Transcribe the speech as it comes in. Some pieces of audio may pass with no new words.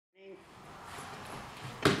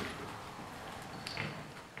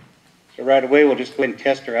So right away, we'll just go ahead and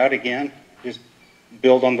test her out again. Just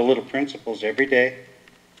build on the little principles every day.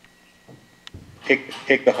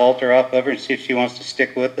 Take the halter off of her and see if she wants to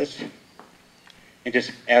stick with us. And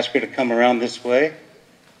just ask her to come around this way.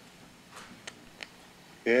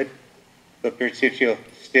 Good. Look here, see if she'll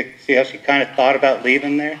stick. See how she kind of thought about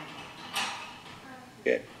leaving there?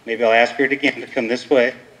 Good. Maybe I'll ask her again to come this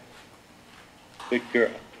way. Good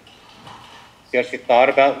girl. See how she thought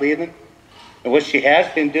about leaving? And what she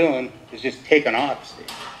has been doing is just taking off, see?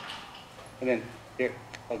 And then, here,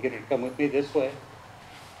 I'll get her to come with me this way.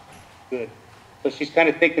 Good. So she's kind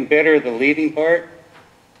of thinking better of the leaving part.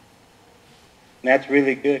 And that's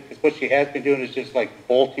really good, because what she has been doing is just like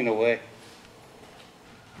bolting away.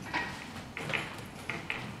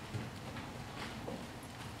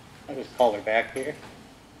 I'll just call her back here.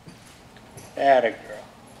 Atta girl.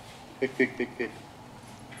 Good, good, good, good.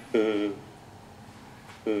 Boo.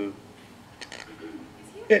 Boo.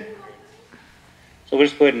 Good. So we'll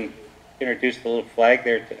just go ahead and introduce the little flag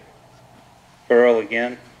there to Pearl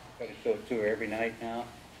again. Try to show it to her every night now.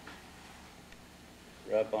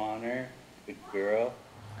 Rub on her. Good girl.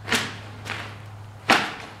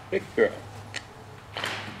 Good girl.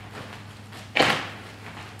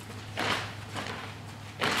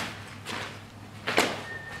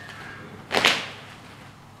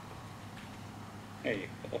 There you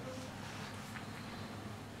go.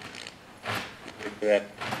 Wait for that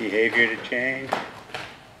behavior to change.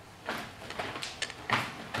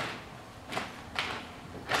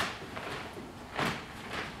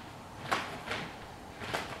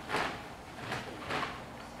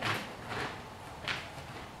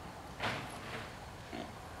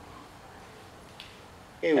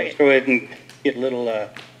 Okay, let's go ahead and get a little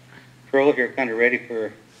Pearl here kind of ready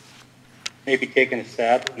for maybe taking a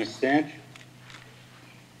saddle and a cinch.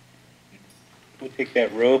 We'll take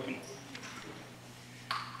that rope and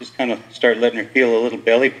just kind of start letting her feel a little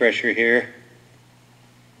belly pressure here.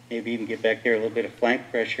 Maybe even get back there a little bit of flank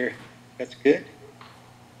pressure. That's good.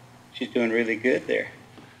 She's doing really good there.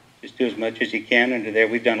 Just do as much as you can under there.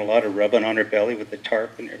 We've done a lot of rubbing on her belly with the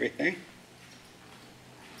tarp and everything.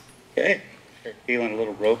 Okay. Start feeling a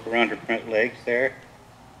little rope around her front legs there.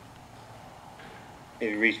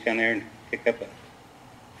 Maybe reach down there and pick up a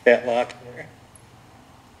fetlock there.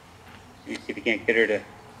 You see if you can't get her to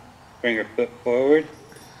bring her foot forward.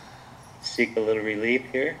 Seek a little relief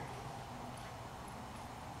here.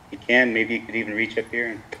 If you can, maybe you could even reach up here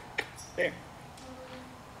and there.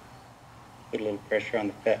 Put a little pressure on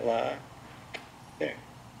the fetlock. There.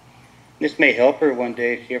 This may help her one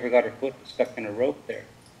day if she ever got her foot stuck in a rope there.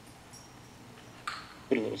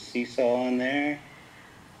 Put a little seesaw on there.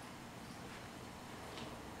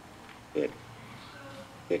 Good.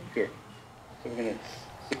 Good girl. So we're going to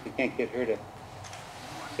see if we can't get her to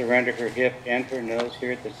surrender her hip and her nose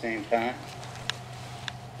here at the same time.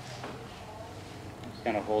 Just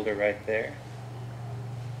kind of hold her right there.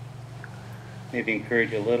 Maybe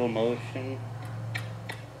encourage a little motion.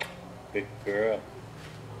 Good girl.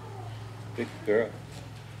 Good girl.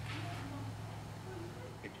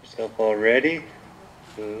 Get yourself all ready.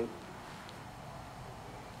 Good.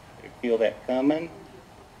 Feel that coming.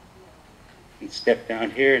 And step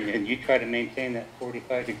down here, and you try to maintain that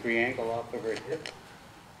 45-degree angle off of her hip.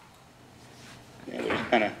 And we'll just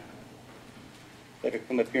kind of let her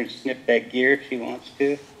come up here and snip that gear if she wants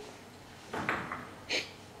to.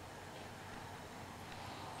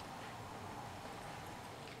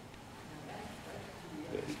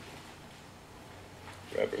 Good.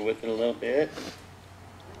 Rub her with it a little bit.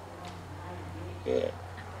 Good.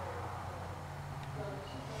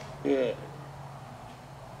 Good.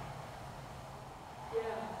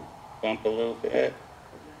 Bump a little bit.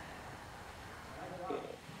 Good.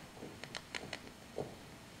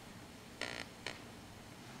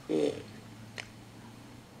 Good.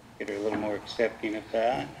 Get her a little more accepting of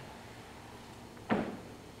that.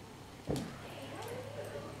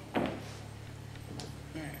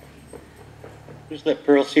 Just let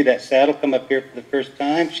Pearl see that saddle come up here for the first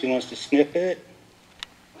time. She wants to sniff it.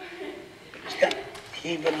 Just kind of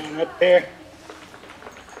heave it on up there.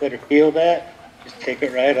 Let her feel that. Just take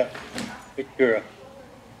it right up. Good girl.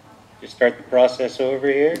 Just start the process over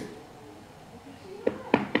here.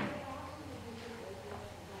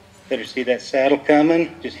 Let her see that saddle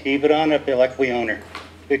coming. Just heave it on up there like we own her.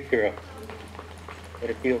 Good girl. Let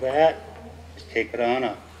her feel that. Just take it on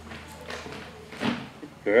up. Good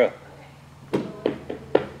girl.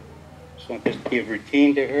 Just want this to be a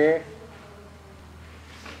routine to her.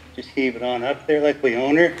 Just heave it on up there like we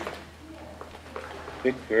own her.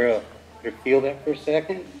 Good girl. Let her feel that for a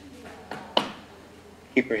second.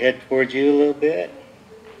 Keep her head towards you a little bit.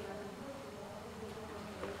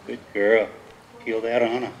 Good girl. Feel that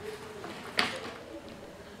on her.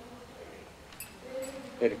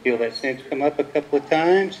 Let her feel that cinch come up a couple of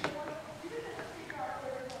times.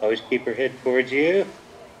 Always keep her head towards you.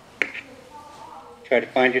 Try to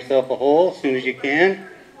find yourself a hole as soon as you can.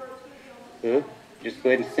 Good. Just go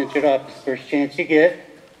ahead and cinch it off the first chance you get.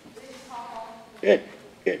 Good,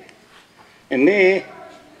 good. And me,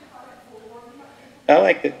 I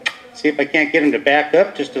like to see if I can't get him to back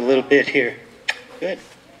up just a little bit here. Good.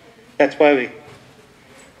 That's why we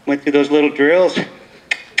went through those little drills.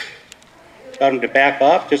 Got him to back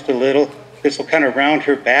off just a little. This will kind of round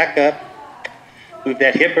her back up. Move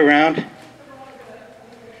that hip around.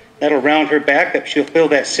 That'll round her back up. She'll feel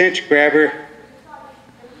that cinch grab her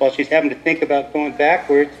while she's having to think about going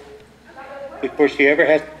backwards before she ever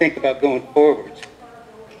has to think about going forwards.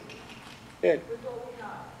 Good.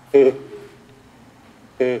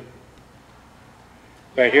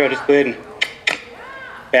 Right here, I'll just go ahead and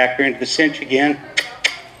back her into the cinch again.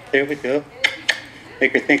 There we go.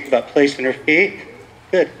 Make her think about placing her feet.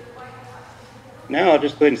 Good. Now I'll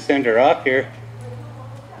just go ahead and send her off here.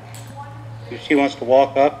 If she wants to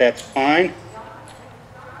walk off, that's fine.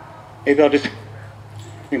 Maybe I'll just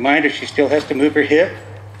remind her she still has to move her hip.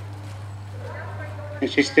 And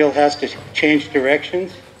she still has to change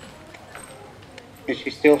directions. And she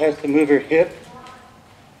still has to move her hip.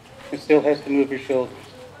 And still has to move her shoulders.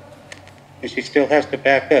 And she still has to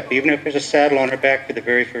back up, even if there's a saddle on her back for the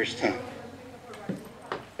very first time.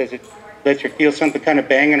 Because it lets her feel something kind of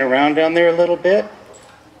banging around down there a little bit.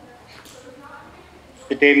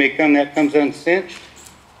 The day may come that comes uncinched,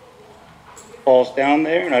 falls down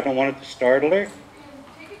there, and I don't want it to startle her.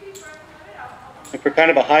 And for kind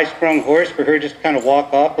of a high-strung horse, for her just kind of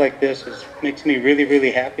walk off like this makes me really, really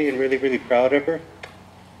happy and really, really proud of her.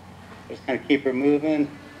 Just kind of keep her moving,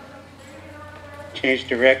 change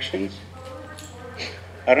directions.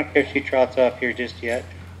 I don't care if she trots off here just yet.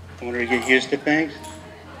 I want her to get used to things.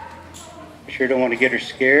 I sure don't want to get her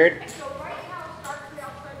scared.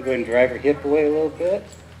 Go ahead and drive her hip away a little bit.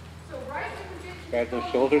 Drive those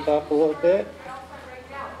shoulders off a little bit.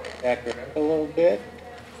 Back her up a little bit.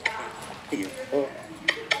 Beautiful.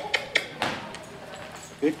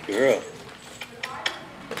 Good girl.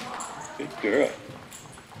 Good girl.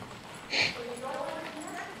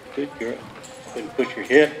 Good girl. Go ahead and push your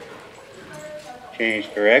hip.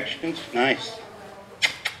 Change directions. Nice.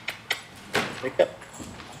 Wake up.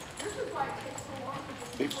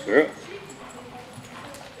 Good girl.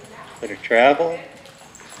 Let her travel.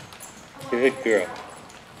 Good girl.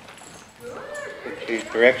 Change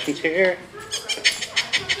directions here.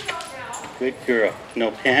 Good girl.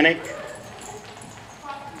 No panic. Go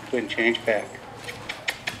ahead and change back.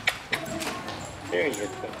 There you go.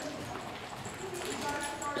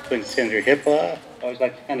 Just go ahead and send her hip off. I always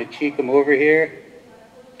like to kind of cheek them over here.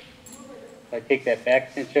 If I take that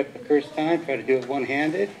back cinch up the first time, try to do it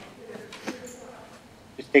one-handed.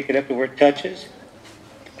 Just take it up to where it touches.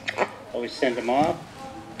 Always send them off.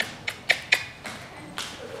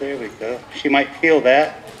 There we go. She might feel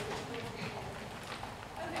that.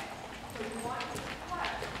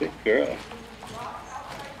 Good girl.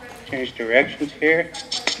 Change directions here.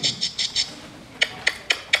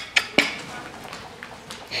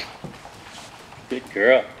 Good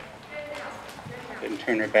girl. Go ahead and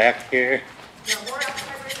turn her back here.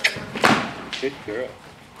 Good girl.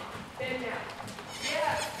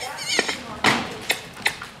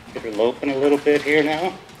 Get her loping a little bit here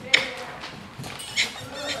now.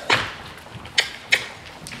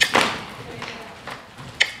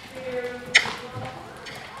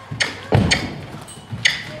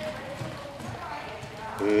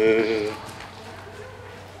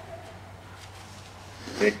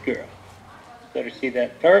 Good girl. Let her see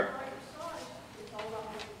that tarp.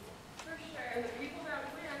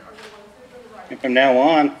 And from now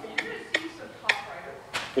on,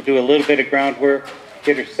 we'll do a little bit of groundwork,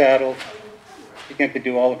 get her saddled. She's going to have to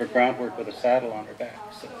do all of her groundwork with a saddle on her back.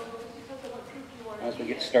 So, as we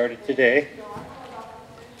get started today.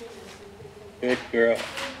 Good girl.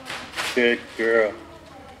 Good girl.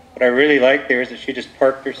 What I really like there is that she just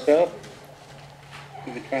parked herself.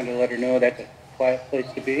 We've been trying to let her know that's a quiet place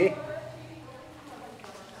to be.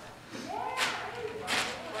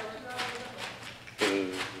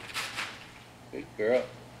 Good girl.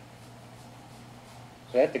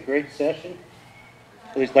 So that's a great session.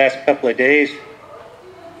 For these last couple of days,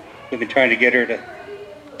 we've been trying to get her to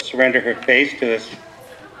surrender her face to us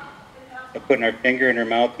by putting our finger in her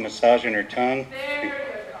mouth, massaging her tongue,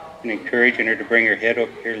 and encouraging her to bring her head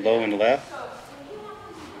over here low and left.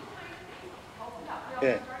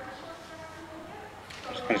 Good.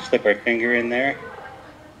 Just kind of slip our finger in there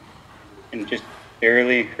and just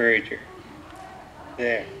barely encourage her.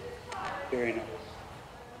 There. Very nice.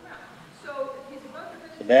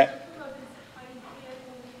 So that,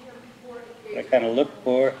 what I kind of look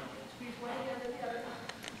for,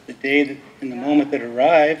 the day that, in the moment that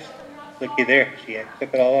arrives, looky there, she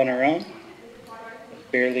took it all on her own.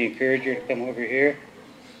 Just barely encourage her to come over here.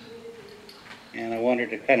 And I want her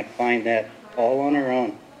to kind of find that all on her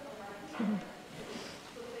own.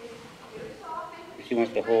 If she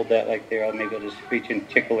wants to hold that like there, I'll maybe just reach and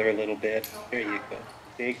tickle her a little bit. There you go.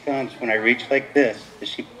 Day comes when I reach like this.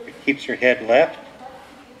 She keeps her head left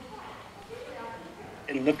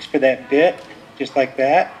and looks for that bit, just like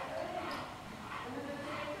that.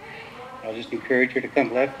 I'll just encourage her to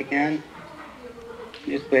come left again.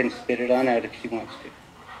 Just go ahead and spit it on out if she wants to.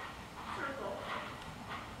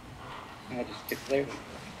 And I'll just tickle there.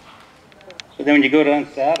 So then when you go to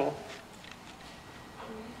unsaddle,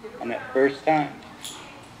 on that first time,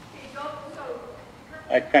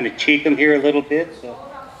 I kind of cheek them here a little bit, so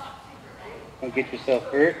don't get yourself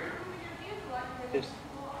hurt. Just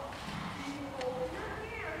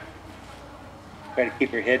try to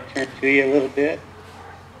keep her head turned to you a little bit.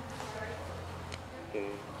 So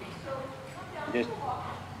just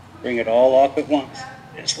bring it all off at once,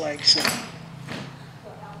 just like so.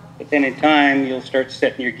 But then in time, you'll start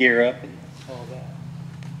setting your gear up and all that.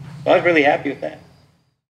 So I was really happy with that.